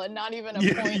goal and not even a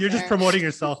point. You're just promoting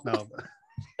yourself now.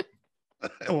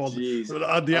 Well,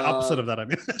 the opposite of that, I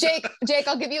mean. Jake,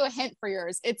 I'll give you a hint for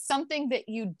yours. It's something that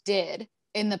you did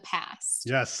in the past?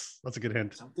 Yes, that's a good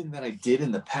hint. Something that I did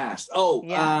in the past. Oh,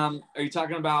 Yeah. Are you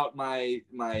talking about my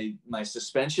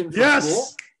suspension from Yes. school?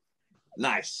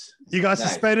 Nice. You got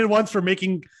suspended once for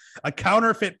making a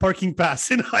counterfeit parking pass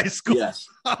in high school. Yes.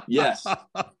 Yes.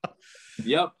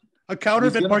 Yep. A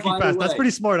counterfeit parking find a pass. That's way.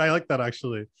 pretty smart. I like that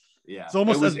actually. Yeah. It's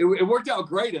almost it worked out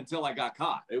great until I got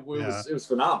caught. It was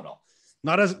phenomenal.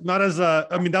 Not as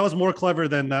I mean, that was more clever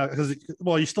than because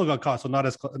you still got caught, so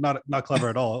not clever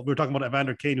at all. We were talking about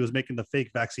Evander Kane, who was making the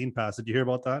fake vaccine pass. Did you hear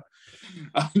about that?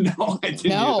 No, I didn't.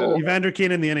 No. Evander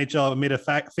Kane in the NHL made a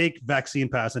fake vaccine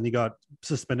pass, and he got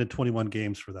suspended 21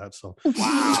 games for that. So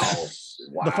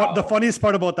Wow. the funniest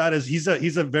part about that is he's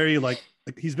a very like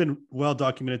he's been well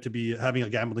documented to be having a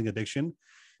gambling addiction.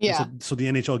 Yeah. So the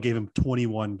NHL gave him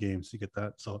 21 games to get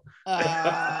that. So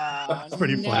it's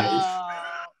pretty funny.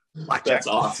 That's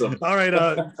awesome. All right,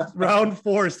 round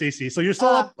 4, Stacy. So you're still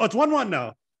up. Oh, it's 1-1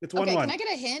 now. It's 1-1. Okay, can I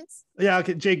get a hint? Yeah,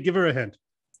 okay, Jake, give her a hint.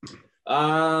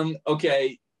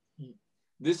 Okay.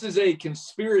 This is a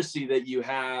conspiracy that you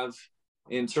have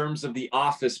in terms of the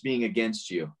office being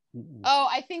against you. Oh,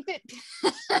 I think that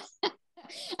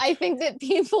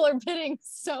people are putting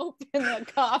soap in the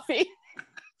coffee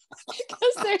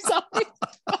because there's always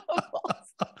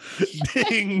bubbles.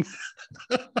 Ding.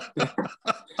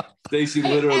 Stacy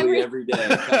literally every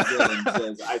day comes in and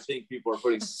says, I think people are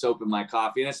putting soap in my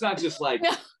coffee. And it's not just like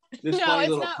this funny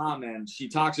little comment. She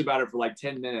talks about it for like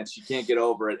 10 minutes. She can't get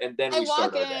over it. And then we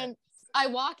start our day. I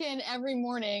walk in every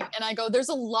morning and I go, there's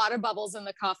a lot of bubbles in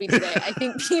the coffee today. I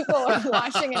think people are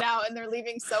washing it out and they're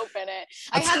leaving soap in it.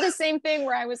 I had the same thing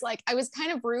where I was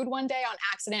kind of rude one day on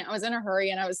accident. I was in a hurry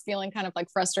and I was feeling kind of like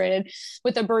frustrated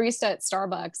with the barista at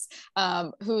Starbucks,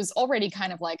 who's already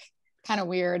kind of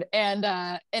weird. And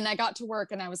I got to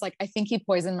work and I was like, I think he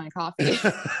poisoned my coffee.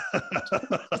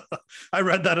 I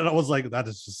read that and I was like, that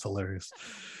is just hilarious.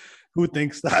 Who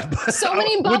thinks that? But so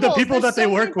many bubbles. With the people There's that they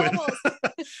so work many with.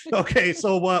 Okay,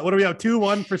 so what do we have?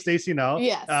 2-1 for Stacy now.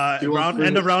 Yes.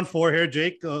 End of round 4 here,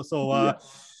 Jake. Jake,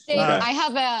 I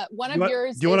have one of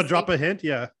yours. Do you want to drop a hint?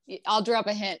 Yeah. I'll drop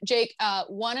a hint. Jake,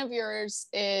 one of yours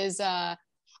is I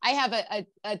have a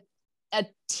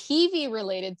TV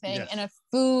related thing and a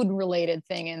food related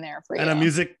thing in there for you. And a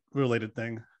music related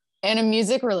thing.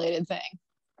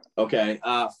 Okay.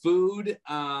 Food.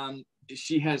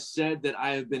 She has said that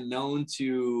I have been known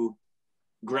to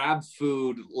grab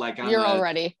food like I'm You're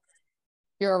already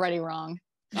wrong.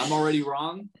 I'm already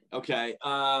wrong? Okay.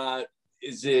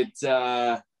 Is it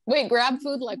Wait, grab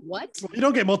food like what? You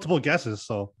don't get multiple guesses,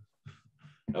 so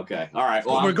okay. All right.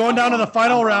 Well, we're going down to the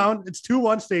final round. It's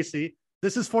 2-1, Stacy.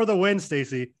 This is for the win,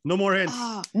 Stacy. No more hints.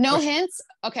 No hints?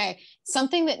 Okay.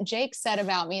 Something that Jake said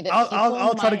about me that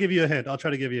I'll try to give you a hint.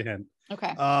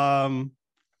 Okay.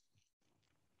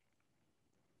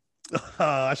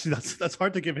 Actually, that's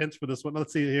hard to give hints for this one.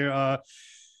 Let's see here.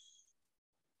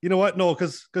 You know what? No,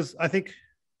 because I think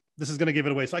this is gonna give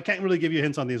it away. So I can't really give you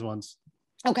hints on these ones.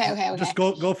 Okay. Just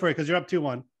go for it because you're up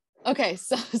 2-1. Okay,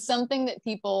 so something that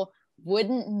people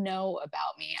wouldn't know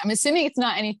about me. I'm assuming it's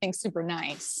not anything super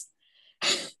nice.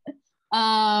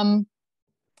 Oh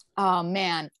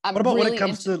man, I'm what about really when it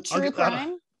comes to true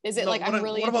crime? Is it like I'm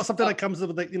really? What about something that comes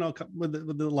with like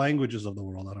with the languages of the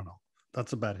world? I don't know.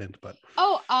 That's a bad hint, but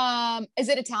is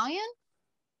it Italian?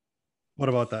 What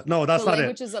about that? No, that's not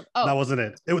it. That wasn't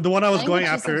it. The one I was going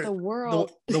after. The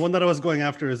world. The one that I was going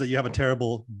after is that you have a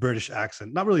terrible British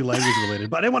accent. Not really language related,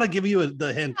 but I didn't want to give you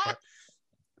the hint.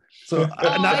 So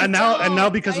now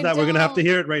because of that, we're gonna have to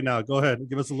hear it right now. Go ahead,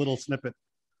 give us a little snippet.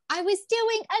 I was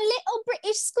doing a little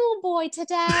British schoolboy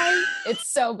today.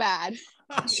 It's so bad.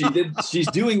 She's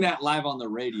doing that live on the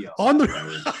radio.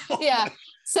 Yeah.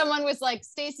 Someone was like,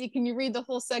 Stacy, can you read the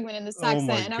whole segment in this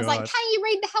accent? And I was like, can you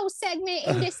read the whole segment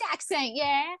in this accent?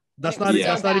 Yeah. That's not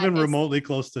even remotely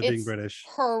close to being British.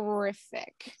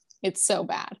 Horrific. It's so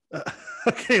bad.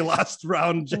 Okay, last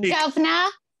round, Jake. Governor.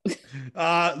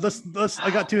 Let's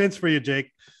I got 2 hints for you,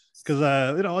 Jake.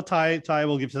 Because Ty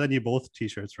will send you both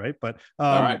t-shirts, right? But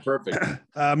all right, perfect.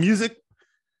 Music.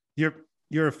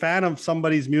 You're a fan of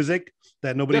somebody's music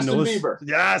that nobody Justin knows. Bieber.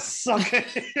 Yes. Okay.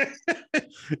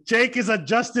 Jake is a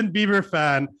Justin Bieber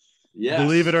fan. Yes.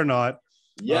 Believe it or not.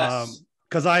 Yes.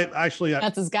 Because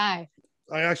that's his guy.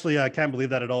 I can't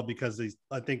believe that at all because as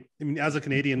a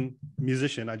Canadian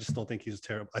musician, I just don't think he's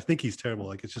terrible. I think he's terrible.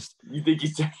 Like it's just. You think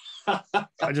he's terrible?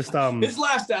 I just his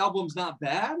last album's not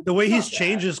bad. The way he's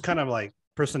changed his kind of like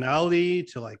personality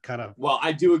to like kind of. Well,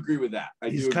 I do agree with that.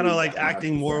 He's kind of like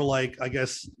acting more like, I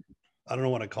guess, I don't know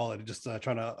what to call it. Just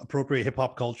trying to appropriate hip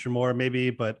hop culture more, maybe.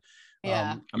 But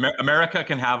Yeah. America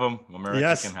can have them.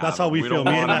 Yes, can have that's how we feel.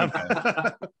 Me and Ev.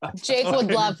 Jake would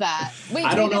love that. Wait,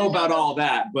 I don't know about all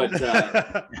that, but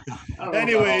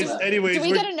anyways, do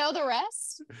we get to know the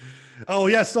rest? Oh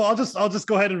yeah, so I'll just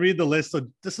go ahead and read the list. So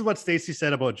this is what Stacy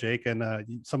said about Jake, and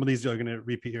some of these are going to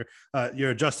repeat here.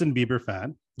 You're a Justin Bieber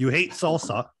fan. You hate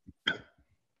salsa,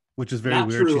 which is very Not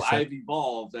weird. True. I've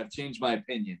evolved. I've changed my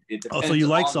opinion. It depends. So you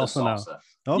like on the salsa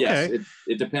now? Okay. Yes,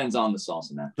 it depends on the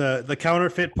salsa now. The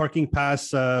counterfeit parking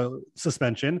pass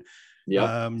suspension.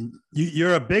 Yeah.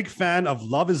 You're a big fan of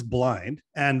Love Is Blind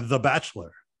and The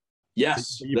Bachelor.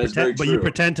 Yes, but you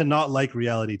pretend to not like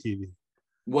reality TV.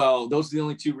 Well, those are the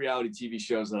only two reality TV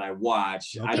shows that I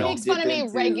watch. Okay. He makes fun of me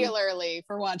regularly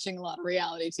for watching a lot of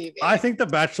reality TV. I think The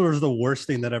Bachelor is the worst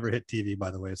thing that ever hit TV, by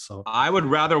the way. So I would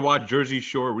rather watch Jersey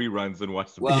Shore reruns than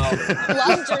watch the. I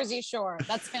love Jersey Shore.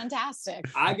 That's fantastic.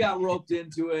 I got roped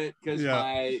into it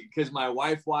because my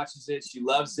wife watches it. She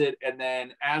loves it, and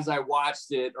then as I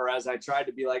watched it, or as I tried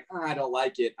to be like, oh, I don't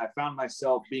like it, I found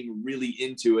myself being really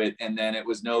into it, and then it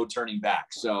was no turning back.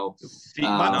 So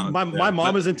my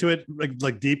mom is into it,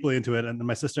 like deeply into it, and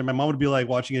my sister and my mom would be like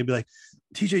watching it and be like,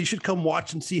 TJ, you should come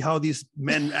watch and see how these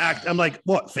men act. I'm like,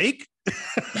 what, fake?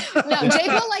 No, Jake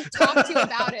will like talk to you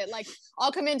about it. Like,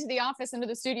 I'll come into the office, into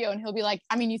the studio, and he'll be like,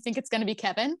 I mean, you think it's going to be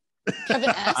Kevin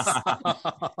S?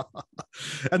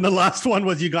 And the last one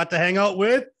was you got to hang out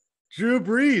with Drew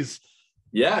Brees.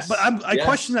 Yes, but I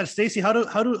question that, Stacy. How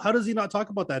does he not talk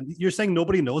about that? You're saying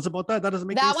nobody knows about that? That doesn't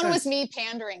make that any one sense. Was me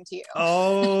pandering to you.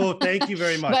 Oh, thank you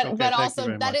very much. but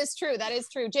also that is true. That is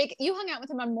true. Jake, you hung out with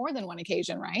him on more than one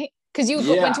occasion, right? Because you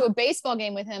went to a baseball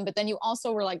game with him, but then you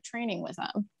also were like training with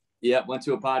him. Yeah, went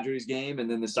to a Padres game,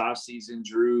 and then this off season,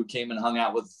 Drew came and hung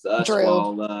out with us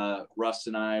while Russ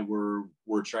and I were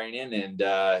training, and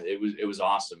it was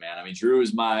awesome, man. I mean, Drew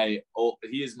is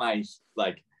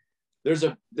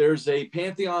There's a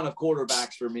pantheon of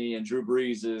quarterbacks for me, and Drew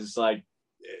Brees is like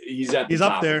he's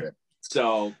up there.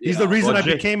 So he's the reason I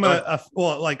became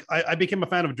I became a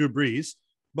fan of Drew Brees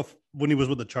when he was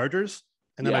with the Chargers,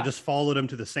 and then I just followed him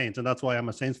to the Saints, and that's why I'm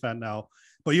a Saints fan now.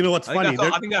 But you know what's funny?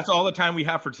 I think that's all the time we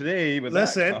have for today.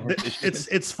 Listen,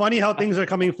 it's funny how things are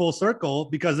coming full circle,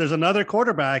 because there's another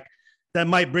quarterback that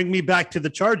might bring me back to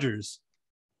the Chargers.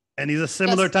 And he's a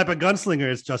similar type of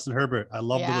gunslinger. It's Justin Herbert. I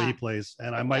love the way he plays,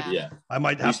 and I might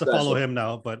have to follow him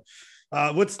now. But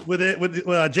with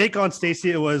Jake on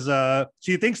Stacy, it was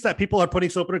she thinks that people are putting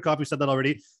soap in her coffee. Said that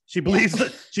already. She believes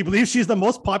that she's the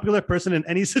most popular person in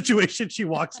any situation she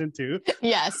walks into.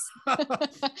 Yes.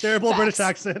 Terrible British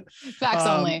accent. Facts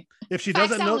only. If she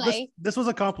doesn't know this was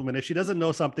a compliment. If she doesn't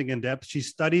know something in depth, she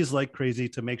studies like crazy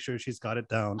to make sure she's got it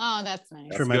down. Oh, that's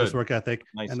nice. Tremendous work ethic.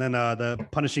 Nice. And then the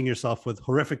punishing yourself with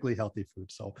horrifically healthy food.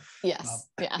 So yes.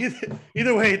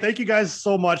 Either way, thank you guys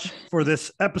so much for this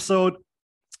episode.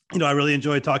 You know, I really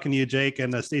enjoyed talking to you, Jake,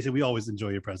 and Stacy. We always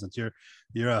enjoy your presence. You're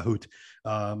a hoot.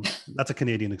 That's a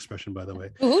Canadian expression, by the way.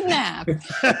 Hoot nap.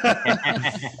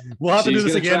 We'll have to do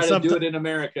this again. Do it in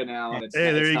America now. And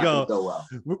there you go. Well.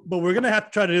 But we're gonna have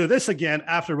to try to do this again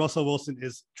after Russell Wilson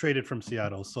is traded from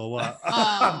Seattle. So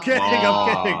I'm kidding.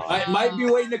 I might be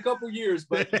waiting a couple years,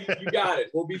 but you got it.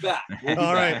 We'll be back.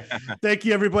 All right. Thank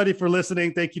you, everybody, for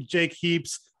listening. Thank you, Jake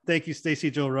Heaps. Thank you, Stacy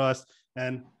Jo Rost,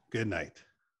 and good night.